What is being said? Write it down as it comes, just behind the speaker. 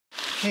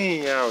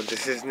Hey yo,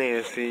 this is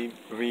Nancy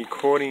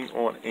recording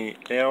on a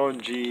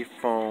LG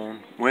phone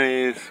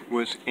with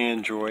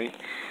Android.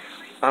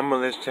 I'ma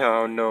let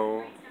y'all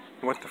know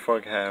what the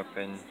fuck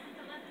happened.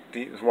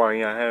 Why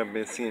y'all haven't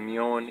been seeing me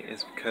on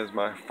is because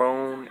my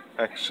phone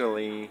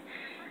actually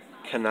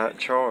cannot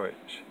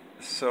charge.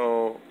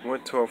 So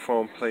went to a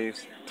phone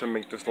place, to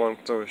make this long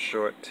story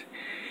short,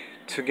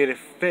 to get it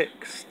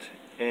fixed,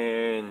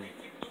 and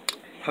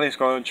place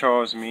gonna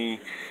charge me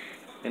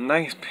a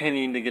nice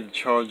penny to get the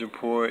charger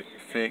port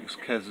fixed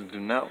because I do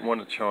not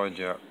want to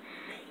charge up.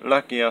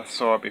 Lucky I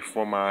saw it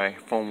before my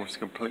phone was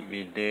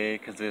completely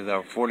dead because it's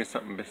at 40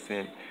 something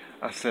percent.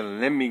 I said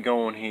let me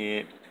go on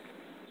ahead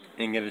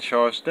and get it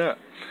charged up.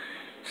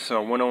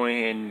 So I went on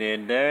ahead and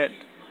did that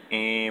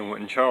and went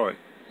and charged.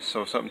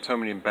 So something told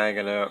me to bag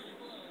it up,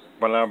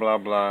 blah blah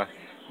blah.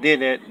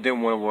 Did that,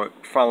 didn't want to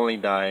work, finally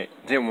died,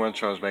 didn't want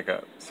to charge back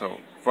up. So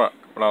fuck,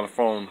 without a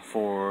phone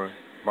for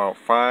about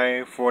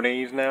 4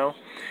 days now.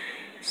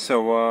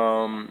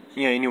 So,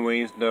 yeah,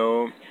 anyways,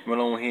 though,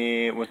 went on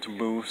ahead, went to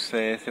Booth,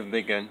 says if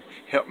they can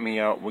help me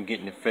out with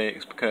getting it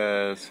fixed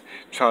because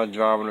tried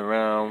driving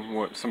around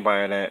with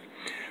somebody that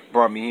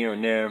brought me here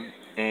and there,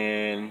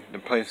 and the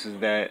places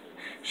that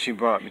she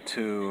brought me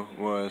to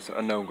was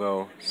a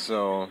no-go.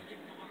 So,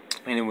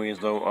 anyways,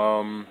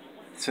 though,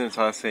 since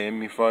I said, let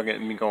me fuck it,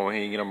 let me go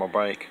ahead and get on my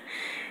bike,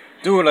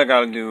 do what I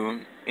gotta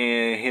do,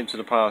 and head to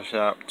the power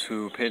shop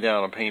to pay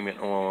down a payment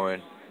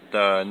on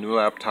the new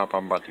laptop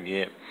I'm about to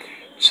get.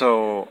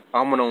 So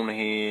I went on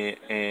ahead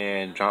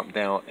and dropped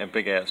down a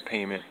big ass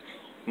payment.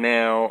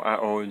 Now I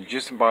owe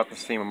just about the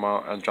same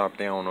amount I dropped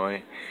down on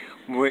it,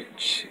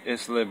 which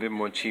is a little bit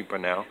more cheaper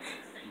now.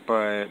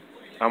 But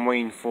I'm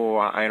waiting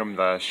for an item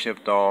that I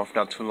shipped off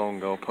not too long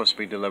ago, supposed to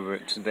be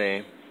delivered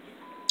today.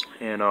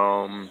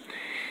 And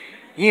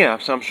yeah,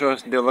 so I'm sure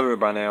it's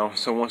delivered by now.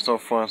 So once those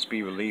funds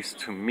be released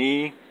to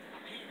me,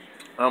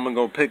 I'm gonna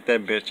go pick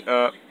that bitch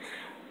up.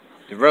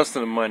 The rest of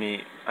the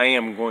money I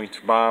am going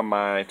to buy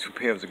my 2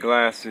 pairs of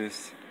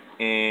glasses,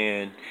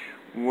 and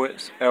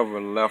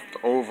whatever left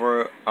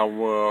over I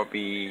will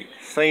be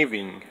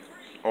saving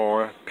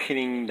or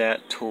pitting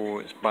that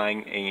towards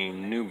buying a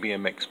new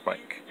BMX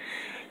bike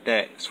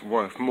that's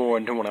worth more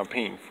than what I'm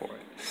paying for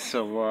it.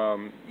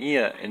 So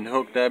yeah, and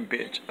hook that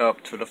bitch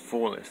up to the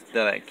fullest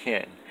that I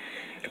can,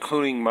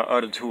 including my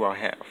other 2 I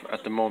have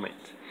at the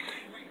moment.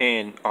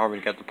 And I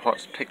already got the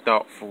parts picked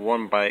out for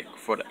one bike.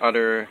 For the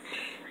other,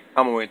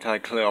 I'm gonna wait till I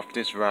clear off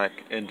this rack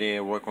and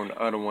then work on the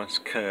other ones,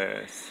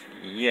 cause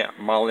yeah,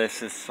 my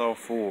list is so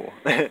full.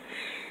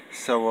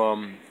 So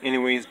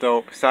anyways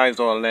though,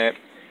 besides all that,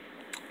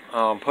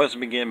 supposed to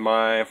be getting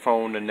my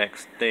phone the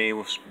next day,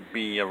 will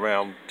be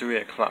around 3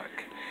 o'clock.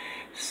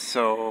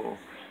 So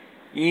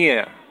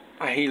yeah,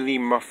 I hate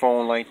leaving my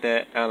phone like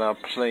that at a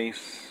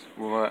place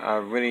where I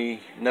really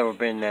never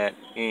been at,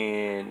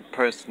 and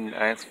person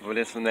asks for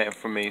this and that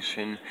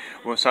information,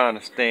 which I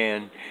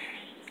understand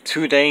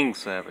 2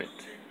 things of it.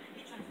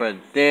 But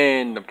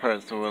then the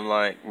person was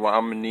like, well,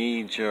 I'm gonna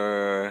need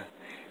your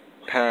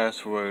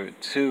password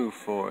too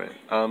for it.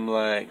 I'm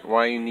like,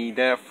 why you need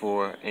that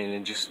for? And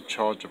it's just a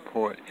charger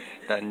port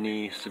that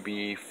needs to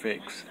be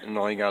fixed. And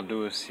all you gotta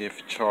do is see if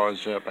it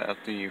charges up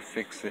after you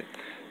fix it.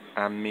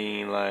 I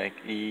mean, like,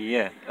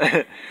 yeah.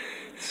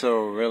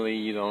 So really,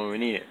 you don't really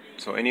need it.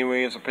 So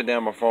anyways, I put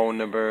down my phone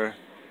number,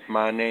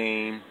 my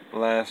name,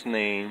 last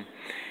name,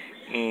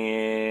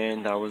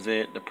 and that was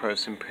it. The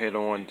person put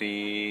on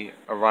the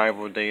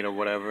arrival date or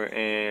whatever,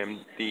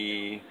 and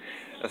the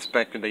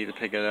expected date to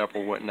pick it up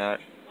or whatnot,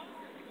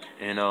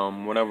 and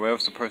whatever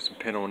else the person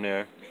put on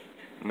there.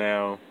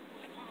 Now,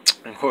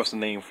 of course, the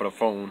name for the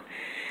phone,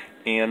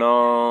 and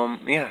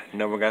yeah,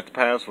 never got the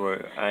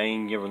password. I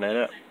ain't giving that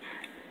up.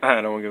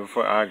 I don't give a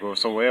fuck. I go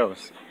somewhere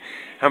else.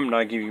 I'm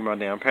not giving you my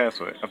damn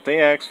password. If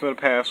they ask for the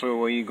password,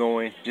 where you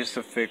going, just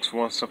to fix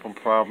one simple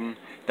problem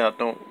that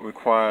don't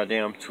require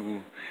them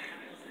to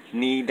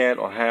need that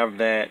or have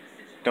that,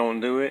 don't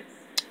do it.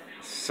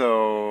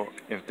 So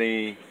if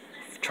they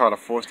try to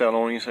force that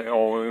on you, say,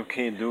 oh, we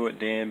can't do it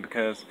then,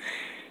 because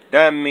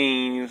that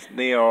means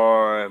they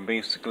are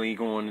basically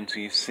going into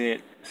your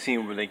set,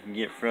 seeing what they can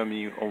get from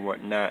you or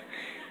whatnot.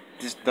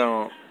 Just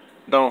don't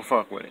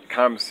fuck with it.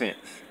 Common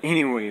sense.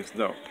 Anyways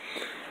though,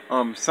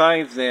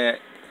 besides that,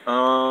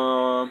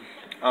 I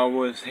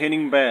was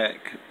heading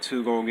back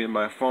to go get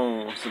my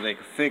phone so they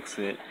could fix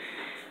it,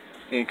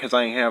 and because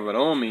I ain't have it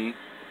on me.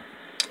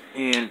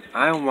 And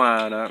I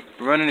wound up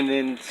running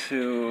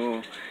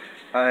into,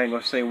 I ain't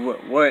gonna say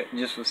what,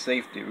 just for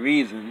safety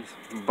reasons,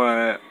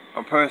 but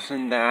a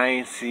person that I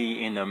ain't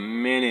see in a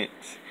minute.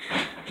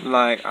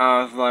 Like,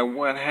 I was like,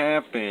 what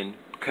happened?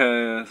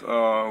 Because,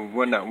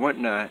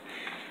 whatnot.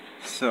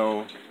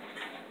 So,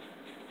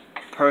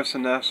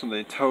 person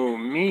actually told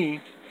me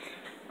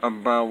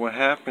about what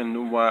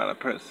happened while the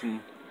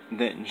person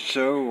didn't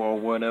show or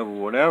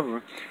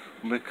whatever,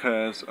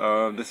 because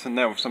of this and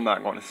that, which I'm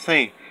not gonna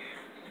say.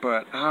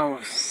 But I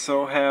was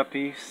so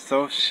happy,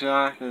 so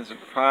shocked and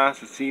surprised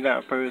to see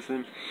that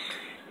person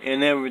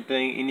and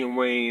everything.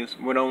 Anyways,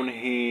 went on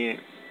ahead,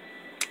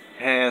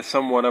 had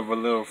somewhat of a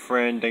little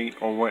friend date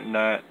or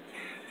whatnot.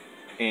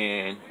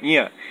 And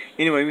yeah,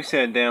 anyway, we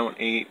sat down,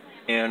 ate,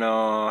 and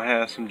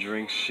had some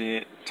drinks,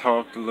 shit,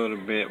 talked a little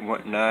bit,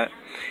 whatnot.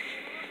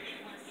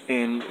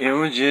 And it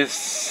was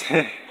just,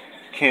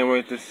 can't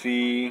wait to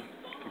see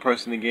the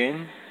person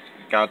again.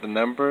 Got the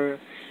number,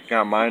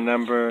 got my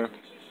number,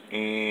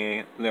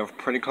 and live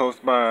pretty close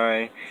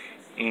by.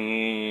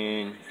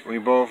 And we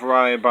both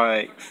ride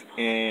bikes,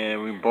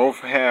 and we both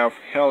have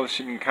hella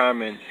shit in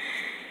common.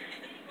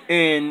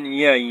 And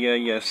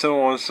yeah,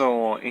 so on,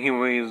 so on.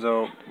 Anyways,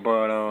 though,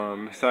 but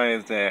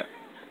besides that,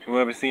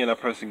 we'll be seeing that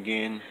person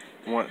again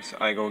once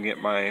I go get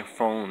my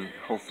phone.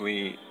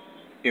 Hopefully,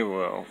 it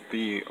will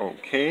be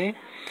okay.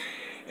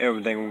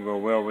 Everything will go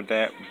well with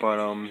that.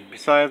 But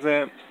besides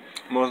that,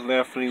 most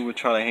definitely we'll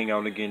try to hang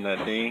out again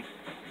that day.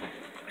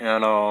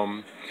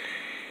 And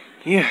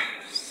yeah.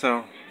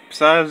 So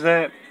besides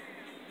that,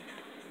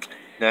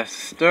 that's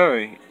the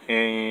story,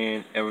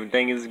 and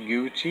everything is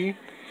Gucci.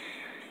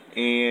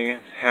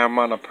 And have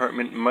my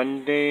apartment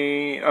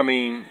Monday, on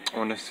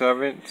the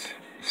 7th,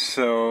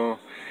 so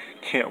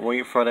can't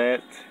wait for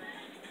that.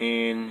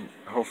 And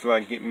hopefully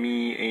I get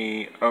me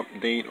a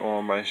update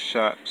on my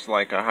shots,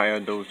 like a higher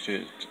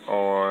dosage,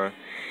 or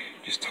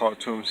just talk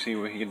to him, see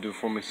what he can do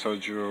for me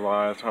surgery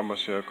wise, how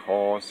much it'll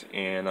cost,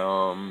 and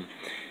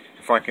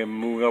if I can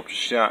move up the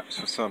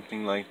shots or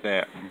something like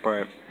that.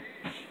 But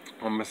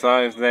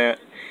besides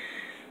that,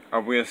 I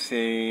will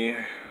say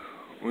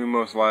we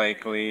most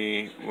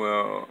likely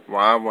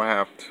I will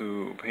have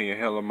to pay a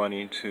hell of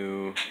money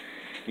to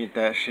get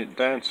that shit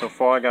done. So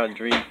far I got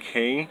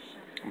 3K,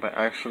 but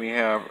I actually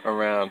have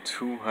around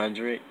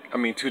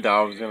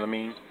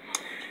 $2,000.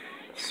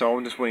 So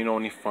I'm just waiting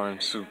on the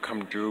funds to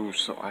come through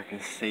so I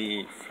can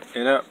save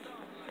it up.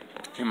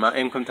 And my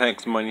income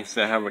tax money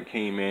still haven't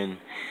came in.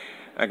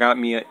 I got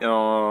me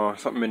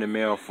something in the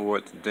mail for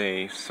it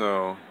today,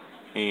 so.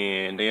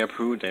 And they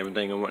approved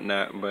everything and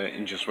whatnot, but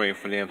just waiting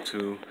for them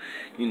to,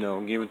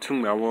 give it to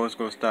me. I was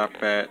going to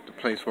stop at the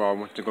place where I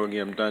went to go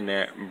get them done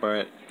at,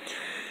 but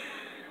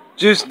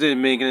just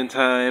didn't make it in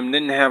time,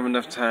 didn't have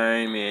enough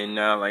time, and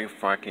now like,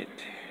 fuck it.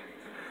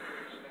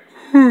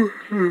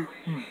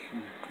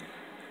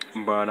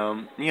 But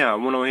yeah, I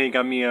went over here,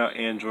 got me an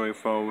Android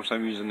phone, which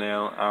I'm using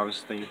now,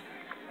 obviously.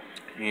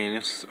 And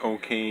it's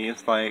okay,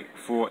 it's like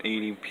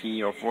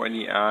 480p or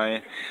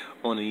 480i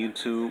on the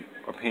YouTube,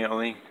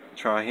 apparently.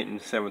 Try hitting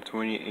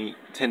 720,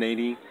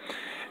 1080.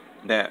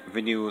 That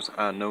videos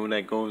I know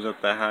that goes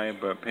up that high,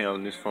 but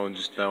apparently this phone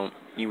just don't.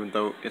 Even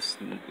though it's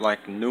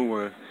like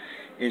newer,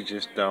 it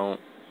just don't.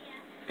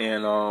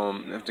 And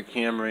if the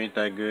camera ain't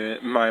that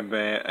good, my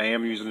bad. I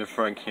am using the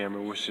front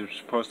camera, which is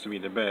supposed to be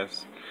the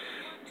best.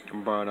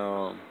 But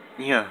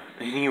yeah.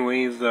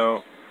 Anyways,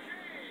 though,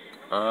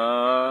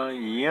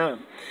 yeah.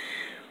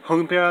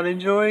 Hope y'all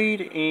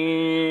enjoyed,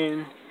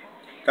 and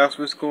that's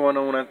what's going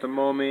on at the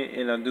moment.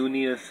 And I do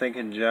need a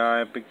second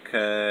job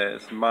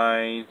because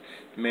my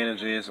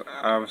manager is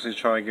obviously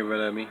trying to get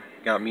rid of me.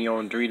 Got me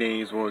on 3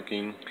 days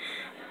working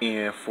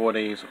and 4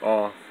 days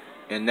off,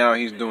 and now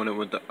he's doing it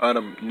with the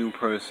other new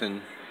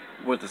person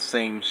with the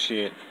same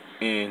shit,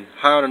 and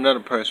hired another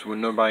person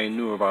when nobody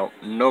knew about.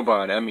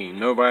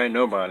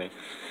 Nobody.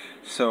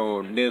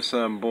 So there's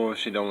some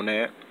bullshit on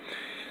that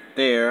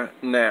there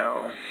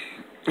now.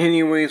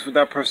 Anyways, with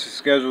that person's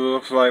schedule,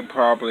 looks like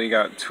probably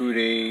got 2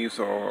 days,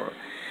 or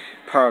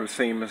probably the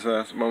same as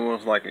us, but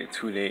most likely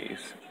 2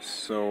 days.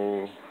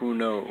 So who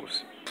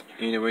knows?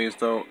 Anyways,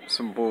 though,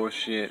 some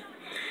bullshit.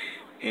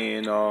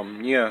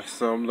 And yeah,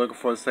 so I'm looking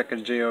for a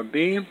second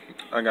JLB.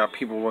 I got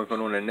people working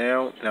on it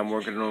now, and I'm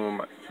working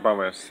on it by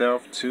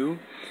myself too.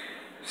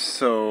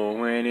 So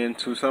went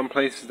into some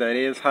places that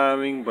is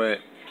hiring, but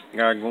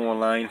gotta go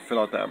online, fill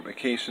out the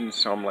application.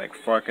 So I'm like,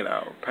 fuck it,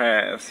 I'll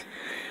pass.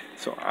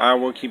 So I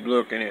will keep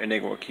looking, and they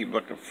will keep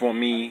looking for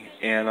me.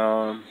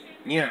 And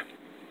yeah.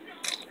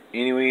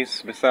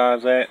 Anyways,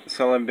 besides that,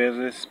 selling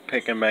business,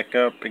 picking back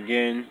up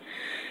again.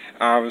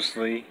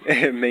 Obviously,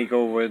 make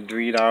over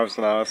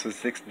 $3,000 in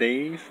 6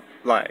 days.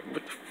 Like,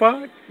 what the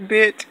fuck,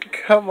 bitch?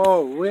 Come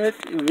on, what?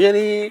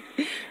 Really?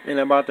 And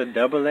I'm about to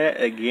double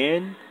that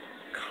again?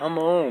 Come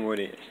on with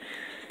it.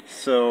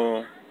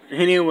 So,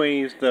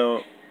 anyways,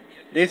 though,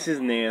 this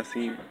is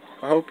Nancy.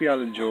 I hope y'all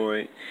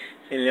enjoyed.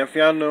 And if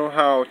y'all know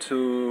how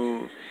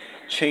to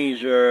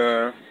change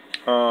your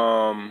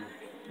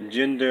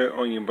gender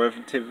on your birth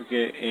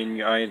certificate and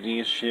your ID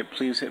and shit,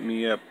 please hit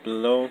me up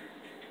below.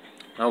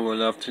 I would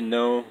love to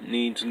know,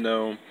 need to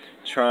know,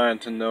 trying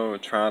to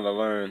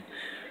learn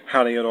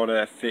how to get all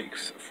that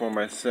fixed for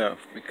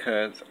myself,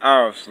 because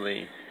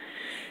obviously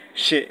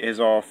shit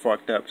is all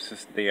fucked up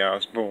since the day I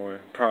was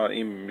born, probably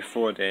even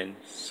before then.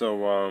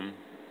 So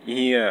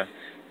yeah,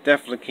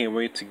 definitely can't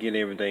wait to get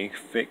everything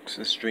fixed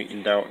and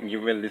straightened out and get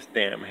rid of this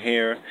damn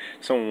hair.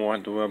 Someone won't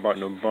have to worry about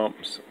no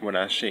bumps when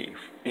I shave.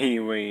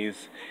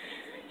 Anyways,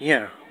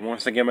 yeah,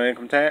 once I get my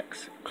income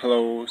tax,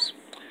 clothes.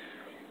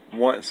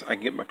 Once I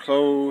get my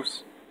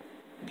clothes,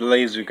 the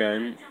laser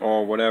gun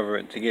or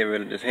whatever to get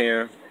rid of this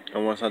hair,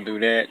 and once I do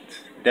that,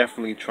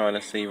 definitely trying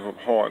to save up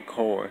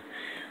hardcore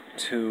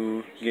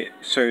to get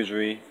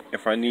surgery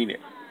if I need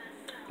it.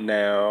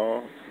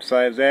 Now,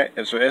 besides that,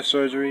 as for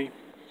surgery,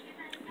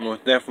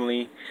 most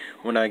definitely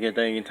when I get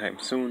that anytime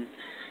soon.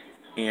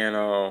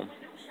 And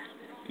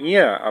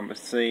yeah, I would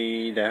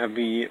say that'll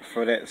be it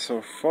for that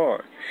so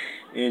far.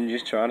 And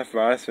just trying to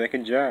find a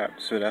second job.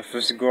 So that's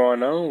what's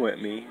going on with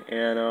me.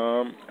 And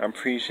I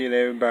appreciate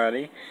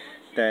everybody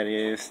that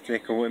is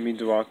sticking with me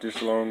throughout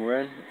this long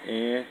run.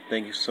 And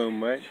thank you so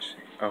much.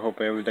 I hope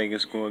everything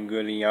is going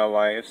good in y'all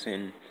lives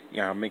and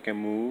y'all making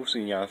moves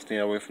and y'all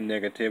staying away from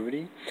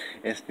negativity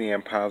and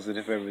staying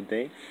positive every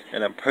day.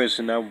 And the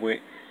person I'm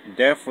with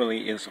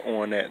definitely is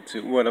on that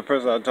too. Well, the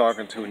person I'm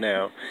talking to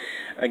now,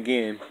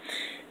 again,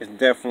 is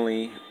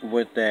definitely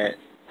with that,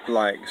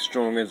 like,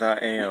 strong as I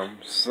am.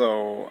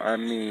 So, I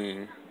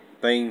mean,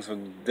 things are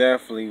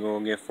definitely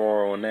gonna get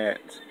far on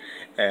that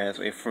as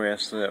a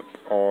friendship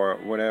or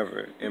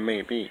whatever it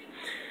may be.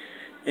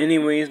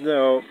 Anyways,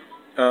 though,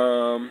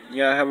 y'all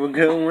have a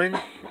good one.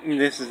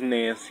 This is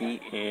Nancy,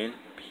 and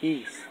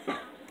peace.